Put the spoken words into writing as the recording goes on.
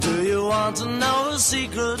want to know the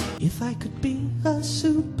secret. If I could be a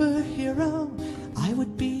superhero, I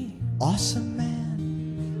would be awesome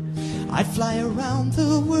man. I'd fly around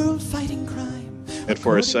the world fighting crime. And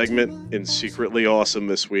for a segment in Secretly Awesome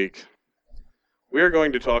this week, we are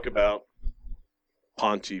going to talk about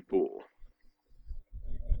Pontypool.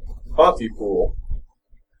 Pontypool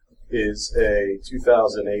is a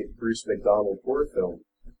 2008 Bruce McDonald horror film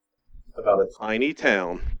about a tiny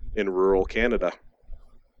town in rural Canada.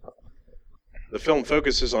 The film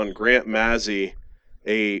focuses on Grant Mazzy,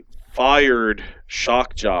 a fired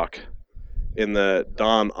shock jock in the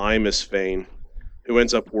Don Imus vein, who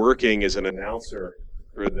ends up working as an announcer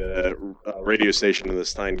for the radio station in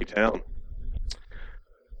this tiny town.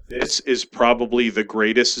 This is probably the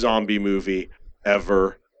greatest zombie movie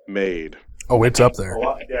ever made. Oh, it's up there.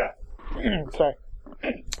 Yeah. Sorry.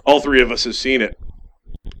 All three of us have seen it.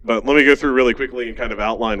 But let me go through really quickly and kind of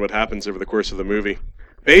outline what happens over the course of the movie.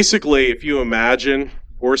 Basically, if you imagine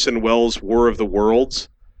Orson Welles' War of the Worlds,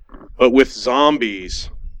 but with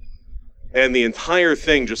zombies, and the entire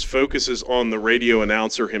thing just focuses on the radio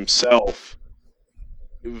announcer himself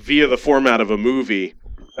via the format of a movie,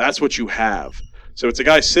 that's what you have. So it's a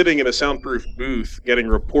guy sitting in a soundproof booth getting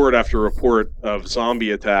report after report of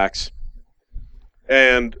zombie attacks.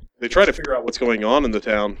 And they try to figure out what's going on in the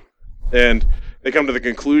town. And they come to the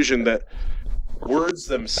conclusion that words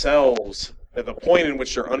themselves, at the point in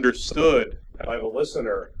which they're understood by the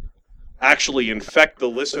listener, actually infect the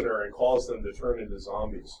listener and cause them to turn into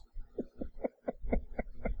zombies.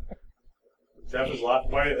 Jeff is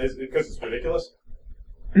laughing. Why? Is it because it's ridiculous?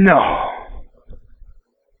 No.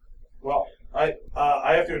 Well, I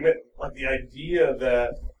have to admit, like, the idea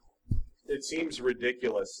that it seems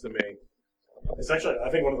ridiculous to me. It's actually, I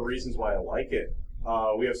think, one of the reasons why I like it.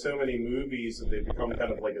 We have so many movies that they become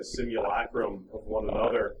kind of like a simulacrum of one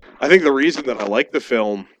another. I think the reason that I like the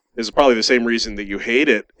film is probably the same reason that you hate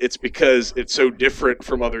it. It's because it's so different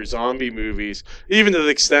from other zombie movies, even to the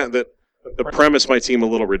extent that the premise might seem a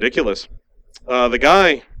little ridiculous. The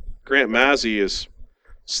guy, Grant Mazzy, is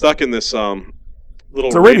stuck in this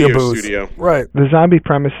little radio booth. Studio. Right. The zombie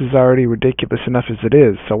premise is already ridiculous enough as it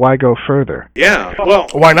is, so why go further? Yeah, well...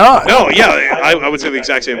 Why not? No, yeah, I would say the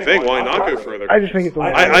exact same thing. Why not go further? I just think it's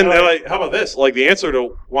a how about this? Like, the answer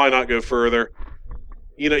to why not go further,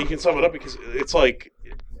 you know, you can sum it up because it's like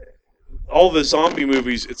all the zombie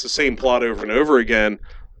movies, it's the same plot over and over again.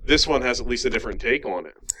 This one has at least a different take on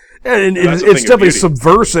it. And it's definitely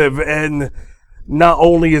subversive, and not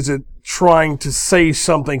only is it trying to say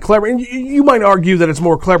something clever, and you might argue that it's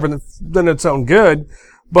more clever than its own good,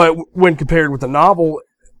 but when compared with a novel,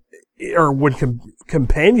 or when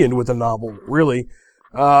companioned with a novel, really,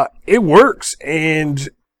 it works. And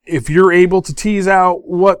if you're able to tease out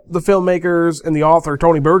what the filmmakers and the author,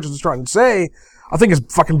 Tony Burgess, is trying to say, I think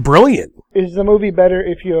it's fucking brilliant. Is the movie better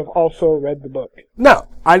if you have also read the book? No.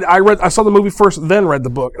 I saw the movie first, then read the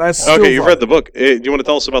book. And okay, you've read the book. Do you want to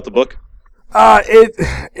tell us about the book?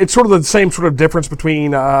 It's sort of the same sort of difference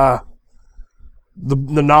between the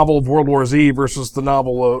novel of World War Z versus the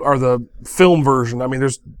novel or the film version. I mean,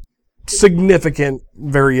 there's significant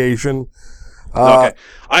variation. Okay,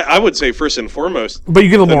 I would say first and foremost, but you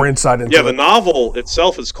get a little more insight into it. Yeah, the novel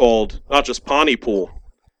itself is called not just Pontypool;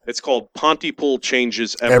 it's called Pontypool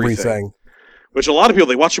Changes Everything. Which a lot of people,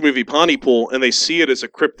 they watch the movie Pontypool and they see it as a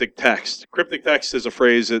cryptic text. Cryptic text is a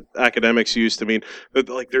phrase that academics use to mean that,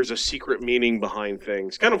 like, there's a secret meaning behind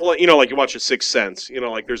things. Kind of like, you know, like you watch A Sixth Sense, you know,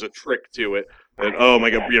 like there's a trick to it. And, oh my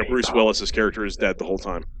God, Bruce Willis's character is dead the whole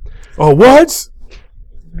time. Oh, what?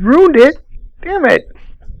 Ruined it. Damn it.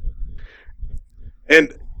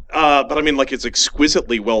 And, but I mean, like, it's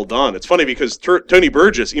exquisitely well done. It's funny because Tony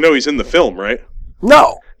Burgess, you know, he's in the film, right?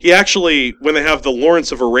 No. He actually, when they have the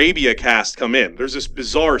Lawrence of Arabia cast come in, there's this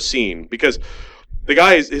bizarre scene because the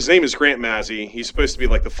guy, his name is Grant Mazzy. He's supposed to be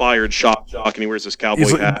like the fired shock jock, and he wears this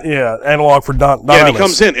cowboy hat. Yeah, analog for Don Yeah, and Imus. he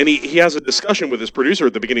comes in, and he has a discussion with his producer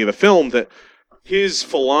at the beginning of the film that his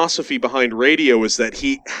philosophy behind radio is that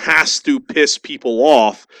he has to piss people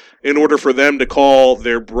off in order for them to call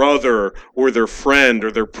their brother or their friend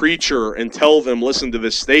or their preacher and tell them, listen to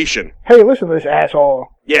this station. Hey, listen to this asshole.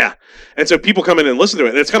 Yeah. And so people come in and listen to it.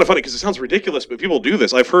 And it's kind of funny because it sounds ridiculous, but people do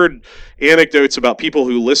this. I've heard anecdotes about people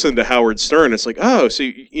who listen to Howard Stern. It's like, oh, so,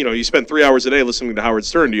 you know, you spend 3 hours a day listening to Howard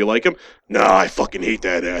Stern. Do you like him? No, I fucking hate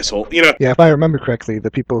that asshole. You know? Yeah, if I remember correctly,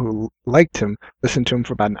 the people who liked him listened to him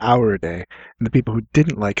for about an hour a day. And the people who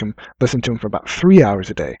didn't like him listened to him for about 3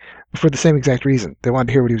 hours a day. For the same exact reason. They wanted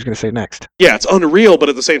to hear what he was going to say next. Yeah, it's unreal, but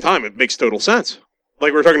at the same time, it makes total sense.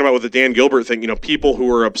 Like we were talking about with the Dan Gilbert thing, you know, people who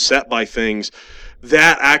are upset by things,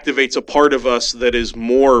 that activates a part of us that is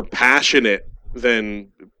more passionate than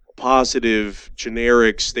positive,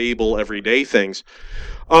 generic, stable, everyday things.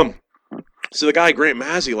 So the guy Grant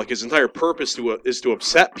Mazzy, like his entire purpose is to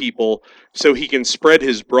upset people so he can spread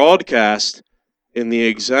his broadcast in the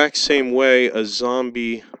exact same way a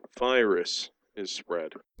zombie virus is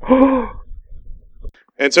spread.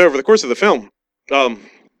 And so over the course of the film,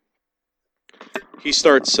 he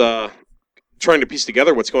starts trying to piece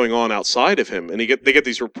together what's going on outside of him, and they get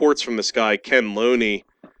these reports from this guy Ken Loney,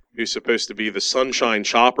 who's supposed to be the sunshine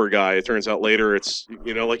chopper guy. It turns out later it's,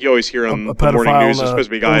 like you always hear on the morning news, there's supposed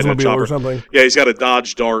to be a guy in a chopper. Yeah, he's got a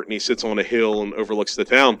Dodge Dart, and he sits on a hill and overlooks the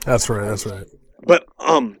town. That's right. But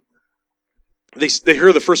they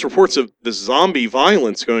hear the first reports of this zombie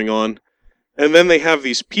violence going on, and then they have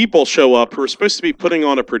these people show up who are supposed to be putting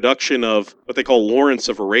on a production of what they call Lawrence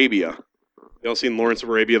of Arabia. Y'all seen Lawrence of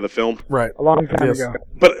Arabia, the film? Right. A long time ago.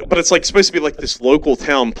 But it's like supposed to be like this local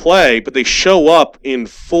town play, but they show up in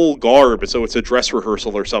full garb, so it's a dress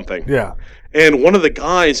rehearsal or something. Yeah. And one of the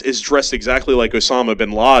guys is dressed exactly like Osama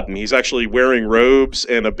bin Laden. He's actually wearing robes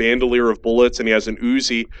and a bandolier of bullets, and he has an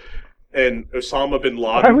Uzi and Osama bin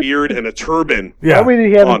Laden beard and a turban. Yeah. Why would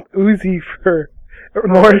he have an Uzi for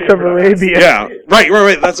Lawrence of Arabia? Yeah,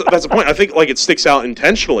 right. That's the point. I think like it sticks out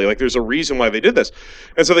intentionally. Like there's a reason why they did this.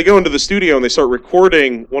 And so they go into the studio and they start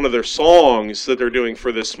recording one of their songs that they're doing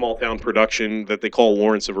for this small town production that they call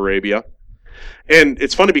Lawrence of Arabia. And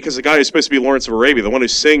it's funny because the guy who's supposed to be Lawrence of Arabia, the one who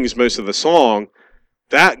sings most of the song,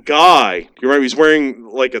 that guy, you're right, he's wearing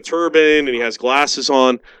like a turban and he has glasses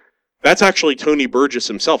on. That's actually Tony Burgess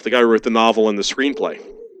himself, the guy who wrote the novel and the screenplay.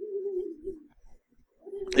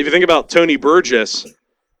 If you think about Tony Burgess,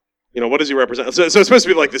 what does he represent? So it's supposed to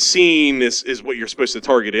be like the scene is what you're supposed to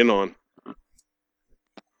target in on.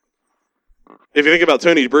 If you think about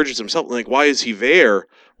Tony Burgess himself, like, why is he there?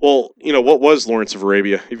 Well, what was Lawrence of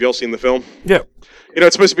Arabia? Have you all seen the film? Yeah.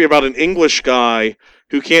 It's supposed to be about an English guy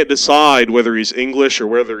who can't decide whether he's English or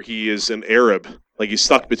whether he is an Arab. Like, he's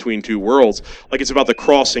stuck between two worlds. Like, it's about the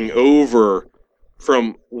crossing over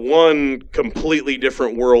from one completely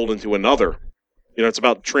different world into another. It's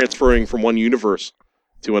about transferring from one universe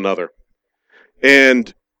to another.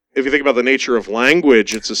 And if you think about the nature of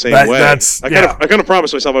language, it's the same way. I kind of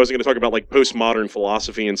promised myself I was going to talk about like postmodern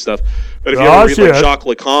philosophy and stuff. But if you ever read like Jacques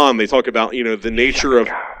Lacan, they talk about, the nature of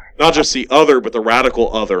not just the other, but the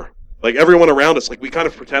radical other. Like everyone around us, like we kind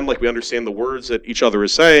of pretend like we understand the words that each other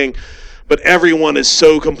is saying, but everyone is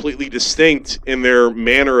so completely distinct in their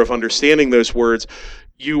manner of understanding those words.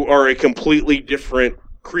 You are a completely different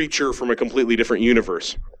creature from a completely different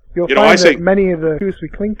universe. You'll find that many of the truths we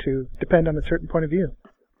cling to depend on a certain point of view.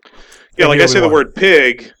 Yeah, like I say the word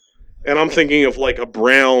pig, and I'm thinking of like a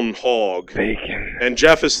brown hog. Bacon. And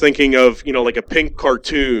Jeff is thinking of, like a pink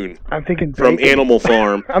cartoon. I'm thinking from bacon. Animal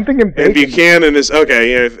Farm. I'm thinking bacon. And Buchanan is,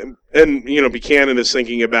 and Buchanan is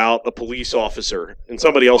thinking about a police officer, and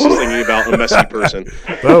somebody else is thinking about a messy person.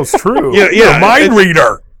 That was true. Yeah. Mind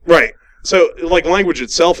reader. Right. So, like, language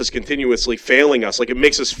itself is continuously failing us. Like, it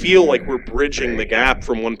makes us feel like we're bridging the gap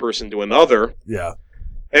from one person to another. Yeah.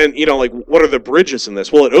 And, like, what are the bridges in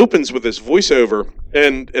this? Well, it opens with this voiceover,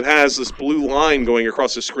 and it has this blue line going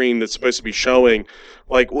across the screen that's supposed to be showing,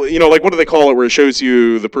 like, what do they call it where it shows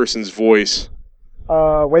you the person's voice?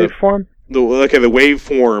 Waveform? The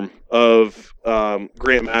waveform of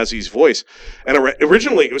Grant Mazzy's voice. And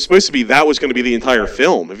originally, it was supposed to be that was going to be the entire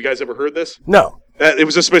film. Have you guys ever heard this? No. It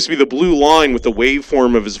was just supposed to be the blue line with the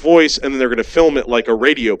waveform of his voice, and then they're going to film it like a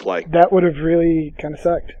radio play. That would have really kind of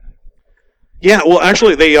sucked. Yeah, well,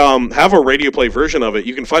 actually, they have a radio play version of it.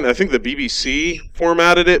 You can find it. I think the BBC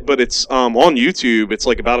formatted it, but it's on YouTube. It's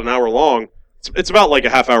like about an hour long. It's about like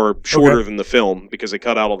a half hour shorter than the film because they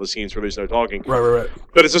cut out all the scenes where there's no talking. Right.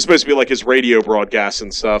 But it's just supposed to be like his radio broadcasts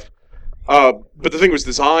and stuff. But the thing was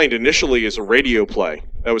designed initially as a radio play.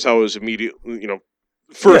 That was how it was immediately,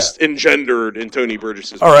 first engendered in Tony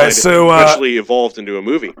Burgess's mind. All right, so eventually evolved into a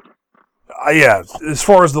movie. Yeah, as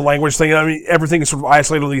far as the language thing, I mean, everything is sort of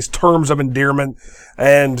isolated to these terms of endearment,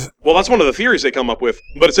 and well, that's one of the theories they come up with.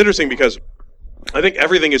 But it's interesting because I think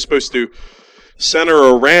everything is supposed to center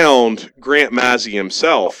around Grant Mazzy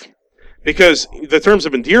himself, because the terms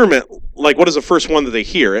of endearment, like, what is the first one that they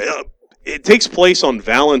hear? It takes place on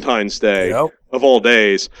Valentine's Day of all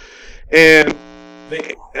days, and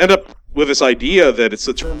they end up with this idea that it's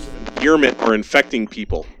the terms of endearment are infecting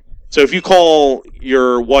people. So if you call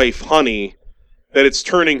your wife honey, that it's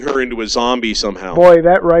turning her into a zombie somehow. Boy,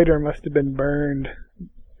 that writer must have been burned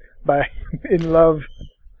in love.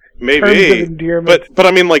 Maybe. Terms of endearment. But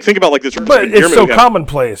I mean, like, think about like the terms of endearment. But it's so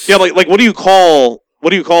commonplace. Yeah, like what do you call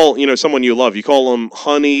someone you love? You call them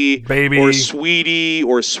honey, baby, or sweetie,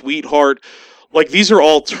 or sweetheart. Like, these are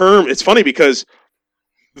all terms. It's funny because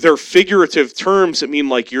they're figurative terms that mean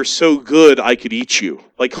like you're so good I could eat you.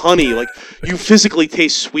 Like honey, like you physically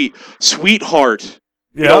taste sweet. Sweetheart.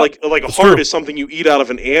 Yeah, you know, like a heart is something you eat out of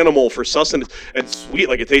an animal for sustenance, and sweet,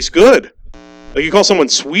 like it tastes good. Like you call someone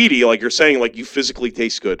sweetie, like you're saying like you physically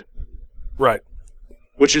taste good. Right.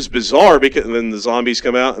 Which is bizarre because then the zombies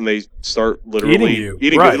come out and they start literally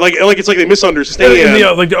eating right. you. Like it's like they misunderstand.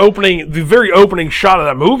 And like the very opening shot of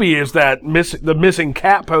that movie is that the missing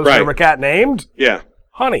cat poster of a cat named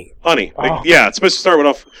Honey. Honey. Like, yeah, it's supposed to start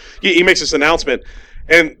off. He makes this announcement.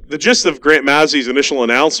 And the gist of Grant Massey's initial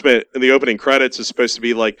announcement in the opening credits is supposed to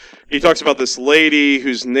be like, he talks about this lady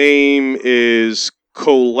whose name is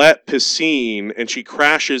Colette Piscine, and she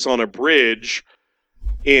crashes on a bridge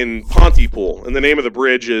in Pontypool. And the name of the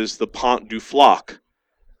bridge is the Pont du Floc,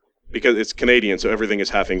 because it's Canadian, so everything is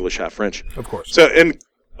half English, half French. Of course. So, and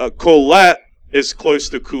Colette is close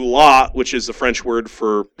to culotte, which is the French word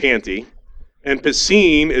for panty. And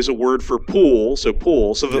piscine is a word for pool, so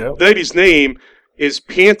pool. So the lady's name is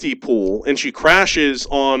Pontypool, and she crashes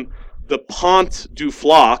on the Pont du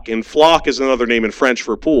Floc, and floc is another name in French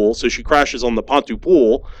for pool, so she crashes on the Pont du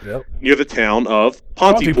Pool near the town of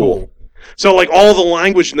Pontypool. So, like, all the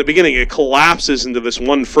language in the beginning, it collapses into this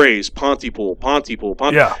one phrase, Pontypool, Pontypool,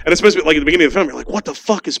 Pontypool. Yeah. And it's supposed to be, like, at the beginning of the film, you're like, what the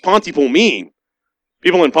fuck does Pontypool mean?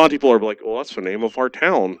 People in Pontypool are like, well, that's the name of our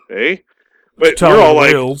town, eh? But we're all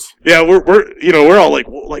like, yeah, we're all like,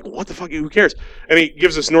 what the fuck? Who cares? And he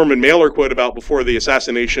gives this Norman Mailer quote about before the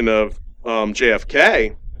assassination of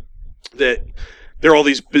JFK, that there are all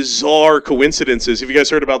these bizarre coincidences. Have you guys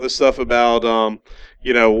heard about this stuff about,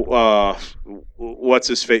 what's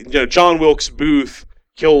his face? You know, John Wilkes Booth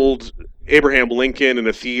killed Abraham Lincoln in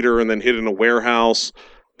a theater and then hid in a warehouse.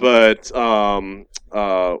 But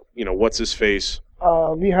what's his face?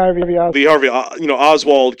 Lee Harvey Oswald.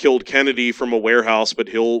 Oswald killed Kennedy from a warehouse, but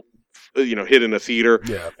he'll, hid in a theater.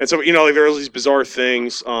 Yeah. And so, like, there are all these bizarre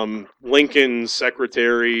things. Lincoln's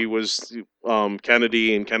secretary was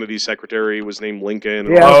Kennedy, and Kennedy's secretary was named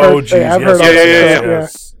Lincoln. Yeah, I've heard yeah.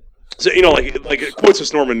 So, like it quotes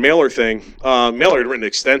this Norman Mailer thing. Mailer had written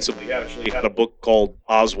extensively. He actually had a book called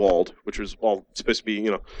Oswald, which was all supposed to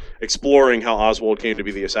be, exploring how Oswald came to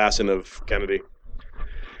be the assassin of Kennedy.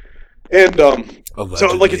 And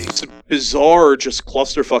so, like, it's a bizarre, just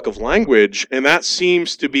clusterfuck of language, and that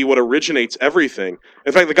seems to be what originates everything.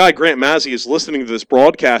 In fact, the guy, Grant Massey, is listening to this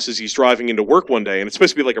broadcast as he's driving into work one day, and it's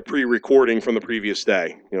supposed to be like a pre-recording from the previous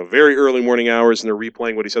day. Very early morning hours, and they're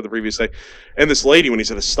replaying what he said the previous day. And this lady, when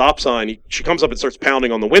he's at a stop sign, she comes up and starts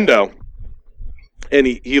pounding on the window, and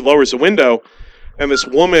he lowers the window, and this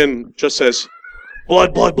woman just says,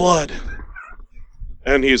 "Blood, blood, blood."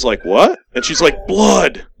 And he's like, "What?" And she's like,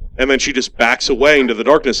 "Blood." And then she just backs away into the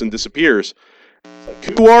darkness and disappears. Like,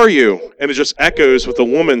 who are you? And it just echoes with the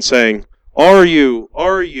woman saying, "Are you?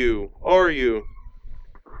 Are you? Are you?"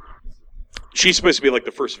 She's supposed to be like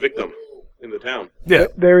the first victim in the town. Yeah.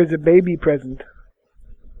 There is a baby present.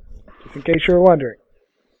 Just in case you were wondering.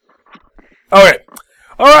 Okay.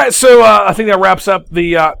 All right, so I think that wraps up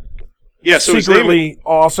the so Secretly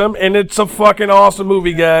Awesome, and it's a fucking awesome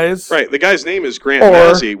movie, guys. Right, the guy's name is Grant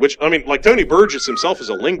Massey, which, like Tony Burgess himself is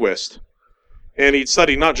a linguist, and he'd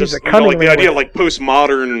studied not just the idea of like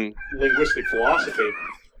postmodern linguistic philosophy,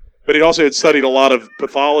 but he also had studied a lot of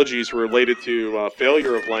pathologies related to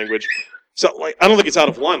failure of language. So, like, I don't think it's out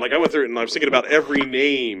of line. Like, I went through it and I was thinking about every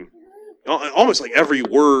name, almost like every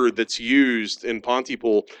word that's used in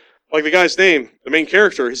Pontypool. Like the guy's name, the main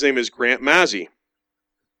character, his name is Grant Massey.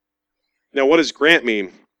 Now, what does grant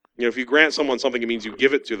mean? If you grant someone something, it means you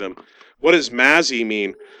give it to them. What does Massey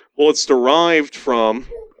mean? Well, it's derived from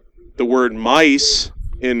the word mice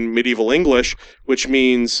in medieval English, which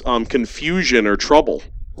means confusion or trouble.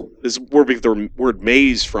 This is where we get the word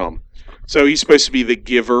maze from. So he's supposed to be the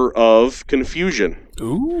giver of confusion.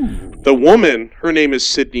 Ooh. The woman, her name is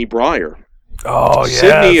Sydney Briar. Oh, yeah.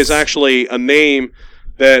 Sydney is actually a name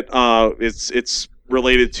that it's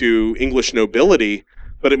related to English nobility,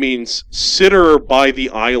 but it means sitter by the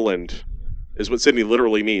island, is what Sydney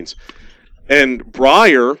literally means. And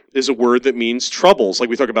briar is a word that means troubles, like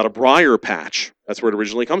we talk about a briar patch. That's where it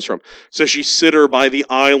originally comes from. So she's sitter by the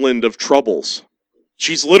island of troubles.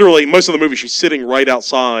 She's literally, most of the movie, she's sitting right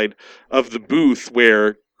outside of the booth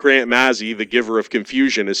where Grant Massey, the giver of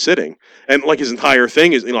confusion, is sitting. And like his entire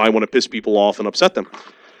thing is, I want to piss people off and upset them.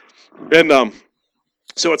 And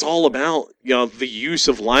so it's all about, the use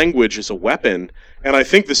of language as a weapon. And I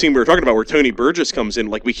think the scene we were talking about where Tony Burgess comes in,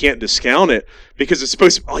 like, we can't discount it because it's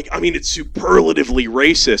supposed to, it's superlatively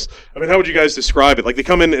racist. How would you guys describe it? Like, they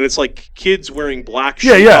come in and it's like kids wearing black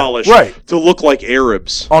shoe polish to look like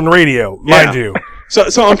Arabs. On radio, mind you. So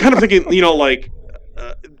I'm kind of thinking,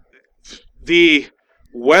 the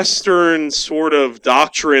Western sort of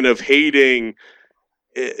doctrine of hating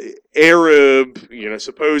Arab,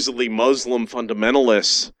 supposedly Muslim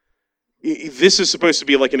fundamentalists. This is supposed to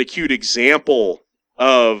be like an acute example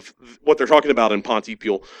of what they're talking about in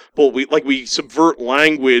Pontypool. But we subvert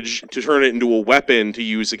language to turn it into a weapon to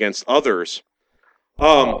use against others.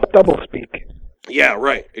 Double speak. Yeah,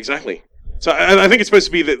 right. Exactly. So I think it's supposed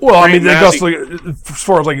to be that. Well, I mean, as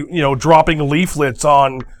far as dropping leaflets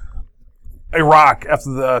on Iraq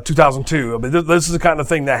after the 2002. I mean, this is the kind of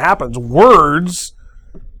thing that happens. Words,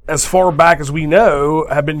 as far back as we know,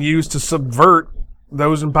 have been used to subvert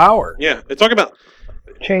those in power. Yeah, they talk about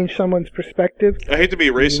change someone's perspective. I hate to be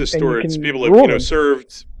racist towards people who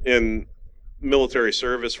served in military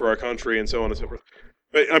service for our country and so on and so forth.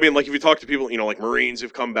 But I mean, like if you talk to people, like Marines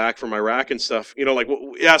who've come back from Iraq and stuff, you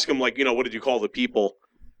ask them what did you call the people?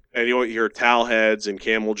 And you hear towel heads and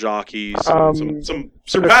camel jockeys, and some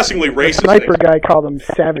surpassingly racist sniper things. Guy called them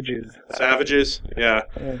savages. Savages, yeah.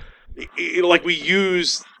 We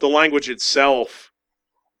use the language itself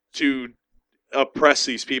to oppress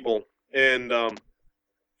these people, and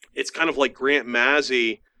it's kind of like Grant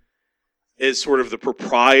Mazzy is sort of the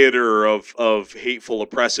proprietor of hateful,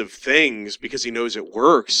 oppressive things because he knows it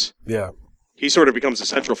works. Yeah. He sort of becomes a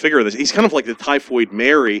central figure of this. He's kind of like the Typhoid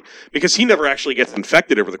Mary because he never actually gets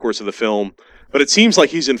infected over the course of the film, but it seems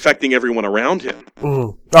like he's infecting everyone around him.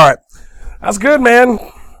 All right. That's good, man.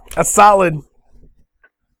 That's solid.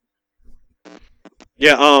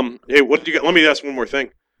 Yeah, hey, let me ask one more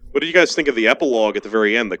thing. What did you guys think of the epilogue at the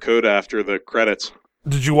very end, the coda after the credits?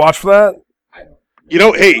 Did you watch that?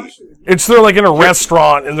 Hey. It's they're like in a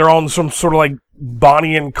restaurant and they're on some sort of like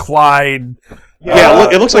Bonnie and Clyde. Yeah,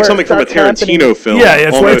 it looks like something from a Tarantino film. Yeah,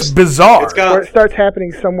 it's bizarre. Where it starts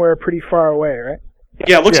happening somewhere pretty far away, right?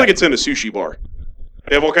 Yeah, it looks like it's in a sushi bar.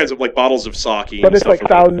 They have all kinds of bottles of sake. But it's like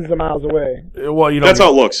thousands of miles away. Well, that's how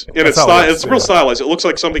it looks. And it's real stylized. It looks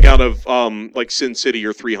like something out of Sin City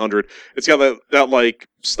or 300. It's got that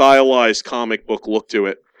stylized comic book look to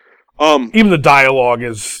it. Even the dialogue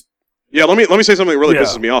is. Yeah, let me say something that really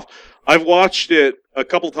pisses me off. I've watched it a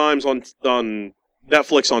couple times on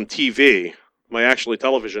Netflix on TV, my actually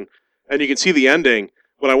television, and you can see the ending.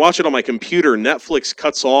 When I watch it on my computer, Netflix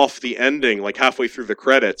cuts off the ending halfway through the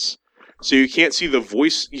credits. So you can't see the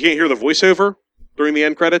voice, you can't hear the voiceover during the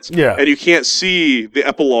end credits. Yeah. And you can't see the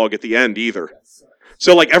epilogue at the end either.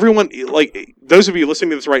 So everyone, those of you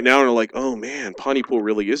listening to this right now are like, oh man, Pontypool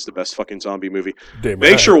really is the best fucking zombie movie.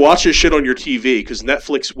 Make sure watch this shit on your TV because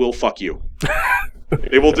Netflix will fuck you.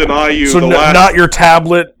 They will deny you not your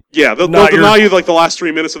tablet. Yeah, they'll deny you the last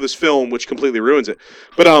 3 minutes of this film, which completely ruins it.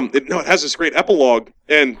 But it has this great epilogue,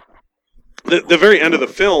 and the very end of the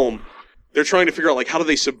film, they're trying to figure out how do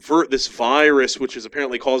they subvert this virus, which is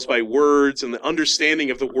apparently caused by words, and the understanding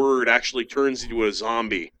of the word actually turns into a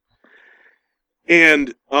zombie.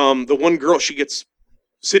 And the one girl,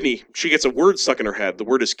 Sydney, she gets a word stuck in her head. The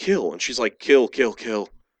word is kill, and she's like, kill, kill, kill,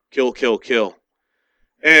 kill, kill, kill.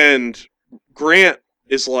 And Grant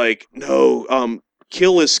is like, no,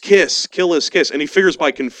 kill is kiss, kill is kiss. And he figures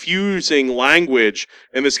by confusing language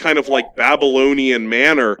in this kind of Babylonian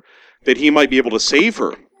manner that he might be able to save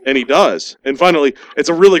her. And he does. And finally, it's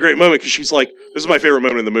a really great moment because she's like, this is my favorite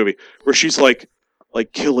moment in the movie, where she's like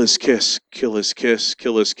kill his kiss, kill his kiss,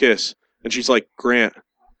 kill his kiss. And she's like, Grant,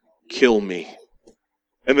 kill me.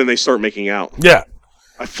 And then they start making out. Yeah.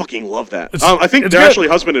 I fucking love that. I think they're actually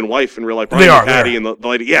husband and wife in real life. Brian and Patty and the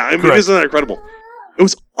lady. Yeah, I mean, isn't that incredible? It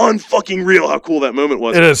was unfucking real how cool that moment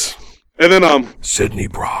was. It is. And then, Sidney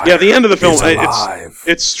Brier. Yeah, the end of the film,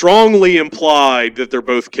 it's strongly implied that they're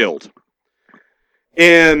both killed.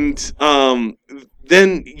 And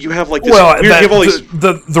then you have this. Well,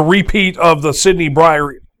 the repeat of the Sidney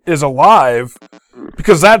Brier is alive,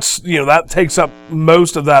 because that takes up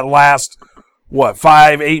most of that last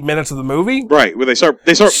 5-8 minutes of the movie. Right, where they're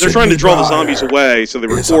trying to draw the zombies away, so they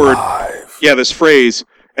record this phrase,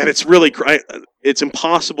 and it's really it's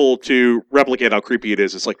impossible to replicate how creepy it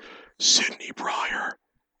is. It's like, Sidney Brier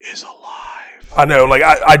is alive. I know,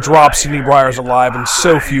 I dropped Sidney Brier's alive, and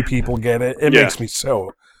so few people get it. It makes me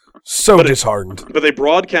so disheartened. But they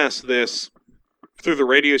broadcast this through the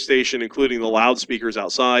radio station, including the loudspeakers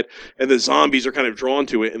outside, and the zombies are kind of drawn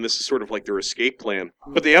to it, and this is sort of their escape plan.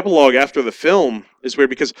 But the epilogue after the film is weird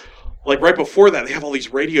because, right before that, they have all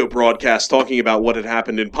these radio broadcasts talking about what had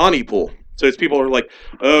happened in Pontypool. So it's people who are like,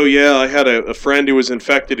 oh, yeah, I had a friend who was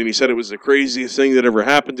infected, and he said it was the craziest thing that ever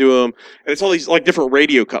happened to him. And it's all these like different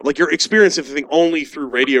radio like you're experiencing the thing only through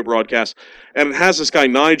radio broadcasts. And it has this guy,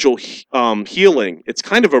 Nigel Healing. It's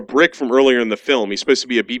kind of a brick from earlier in the film. He's supposed to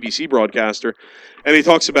be a BBC broadcaster. And he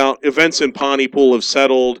talks about events in Pontypool have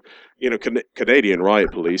settled. Canadian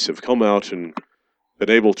riot police have come out and been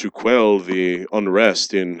able to quell the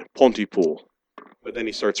unrest in Pontypool. But then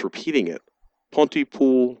he starts repeating it.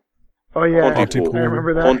 Pontypool. Oh, yeah. Pontypool. I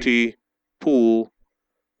remember that.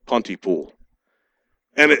 Pontypool.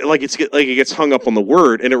 And it gets hung up on the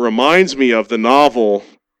word, and it reminds me of the novel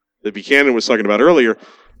that Buchanan was talking about earlier.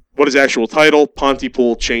 What is the actual title?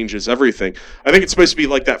 Pontypool Changes Everything. I think it's supposed to be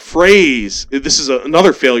like that phrase. This is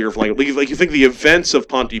another failure of language. Like you think the events of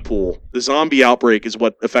Pontypool, the zombie outbreak is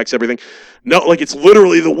what affects everything. No, like it's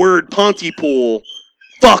literally the word Pontypool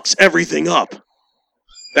fucks everything up.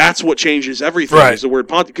 That's what changes everything, right. Is the word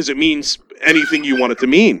Ponty, because it means anything you want it to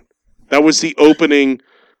mean. That was the opening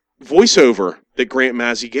voiceover that Grant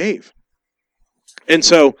Mazzy gave. And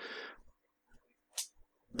so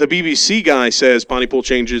the BBC guy says Pontypool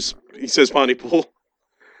changes. He says Pontypool,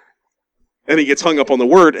 and he gets hung up on the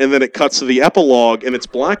word, and then it cuts to the epilogue, and it's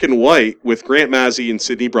black and white with Grant Mazzy and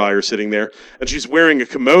Sidney Breyer sitting there, and she's wearing a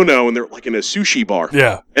kimono, and they're like in a sushi bar.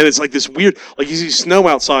 Yeah. And it's like this weird, like you see snow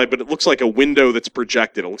outside, but it looks like a window that's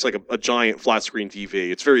projected. It looks like a giant flat screen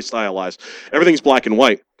TV. It's very stylized. Everything's black and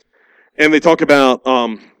white. And they talk about,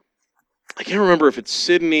 I can't remember if it's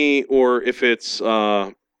Sidney or if it's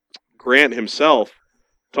Grant himself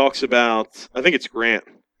talks about, I think it's Grant.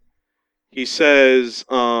 He says,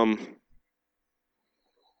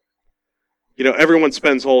 everyone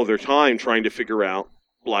spends all of their time trying to figure out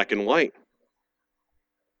black and white.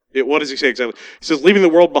 What does he say exactly? He says, leaving the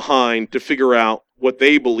world behind to figure out what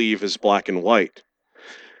they believe is black and white.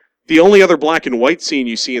 The only other black and white scene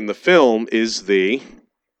you see in the film is you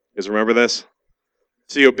guys remember this?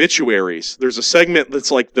 It's the obituaries. There's a segment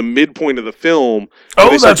that's like the midpoint of the film. Oh,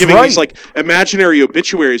 they start giving these like imaginary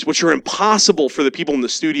obituaries, which are impossible for the people in the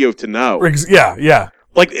studio to know. Yeah.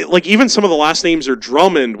 Like even some of the last names are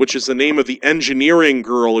Drummond, which is the name of the engineering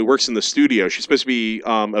girl who works in the studio. She's supposed to be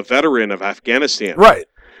a veteran of Afghanistan. Right.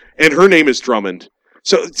 And her name is Drummond.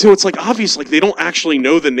 So it's like obvious, like they don't actually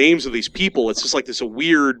know the names of these people. It's just like this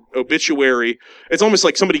weird obituary. It's almost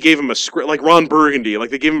like somebody gave him a script, like Ron Burgundy, like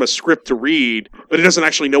they gave him a script to read, but he doesn't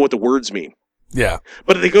actually know what the words mean. Yeah.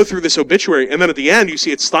 But they go through this obituary, and then at the end, you see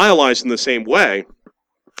it stylized in the same way,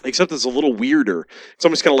 except it's a little weirder. It's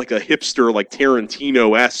almost kind of like a hipster, like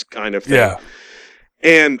Tarantino-esque kind of thing. Yeah.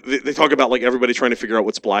 And they talk about like everybody trying to figure out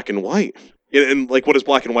what's black and white. And like, what does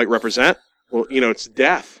black and white represent? Well, it's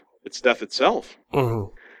death. It's death itself.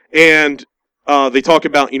 Mm-hmm. And they talk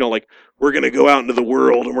about, like, we're going to go out into the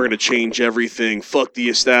world and we're going to change everything. Fuck the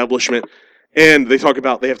establishment. And they talk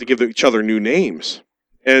about they have to give each other new names.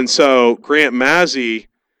 And so Grant Mazzy,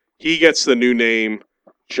 he gets the new name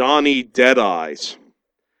Johnny Deadeyes.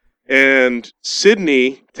 And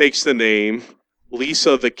Sidney takes the name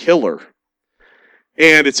Lisa the Killer.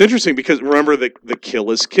 And it's interesting because remember the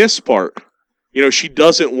kill is kiss part. She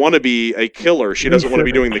doesn't want to be a killer. She doesn't want to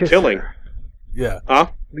be doing the killing. Yeah. Huh?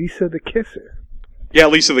 Lisa the Kisser. Yeah,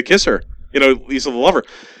 Lisa the Kisser. Lisa the Lover.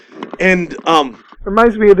 And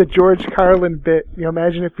reminds me of the George Carlin bit.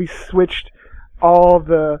 Imagine if we switched all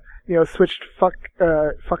the switched fuck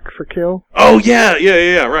for kill. Oh yeah,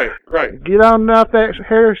 right. Get on off that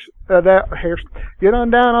hair. Get on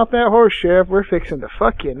down off that horse, Sheriff. We're fixing to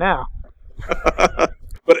fuck you now.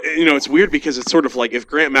 But, it's weird because it's sort of like if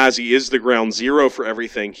Grant Mazzy is the ground zero for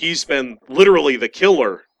everything, he's been literally the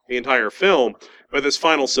killer the entire film. But this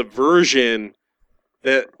final subversion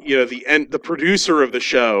that, the producer of the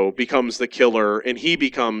show becomes the killer and he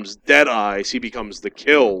becomes Deadeyes, he becomes the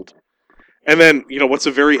killed. And then, what's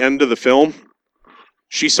the very end of the film?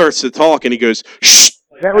 She starts to talk and he goes, shh!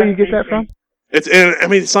 Is that where you get that from?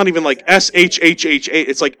 It's not even like SHHHA,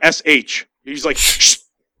 it's like SH. He's like, shh!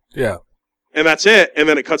 Yeah. And that's it. And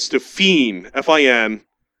then it cuts to Fin, Fin.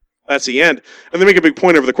 That's the end. And they make a big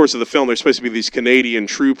point over the course of the film. There's supposed to be these Canadian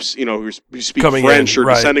troops, who speak coming French in, or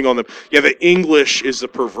descending on them. Yeah, the English is the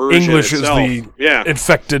perversion English itself. Is the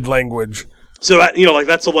infected language. So that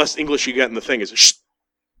that's the less English you get in the thing is shh.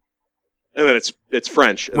 And then it's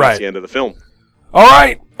French, and that's the end of the film. All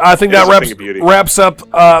right. I think that wraps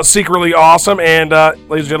up Secretly Awesome. And,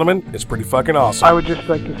 ladies and gentlemen, it's pretty fucking awesome. I would just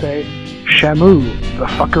like to say, Shamu, the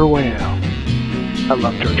fucker whale. I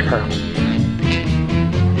love George Carlin.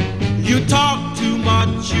 You talk too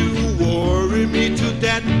much, you worry me to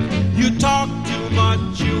death. You talk too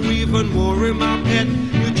much, you even worry my pet.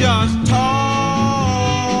 You just talk.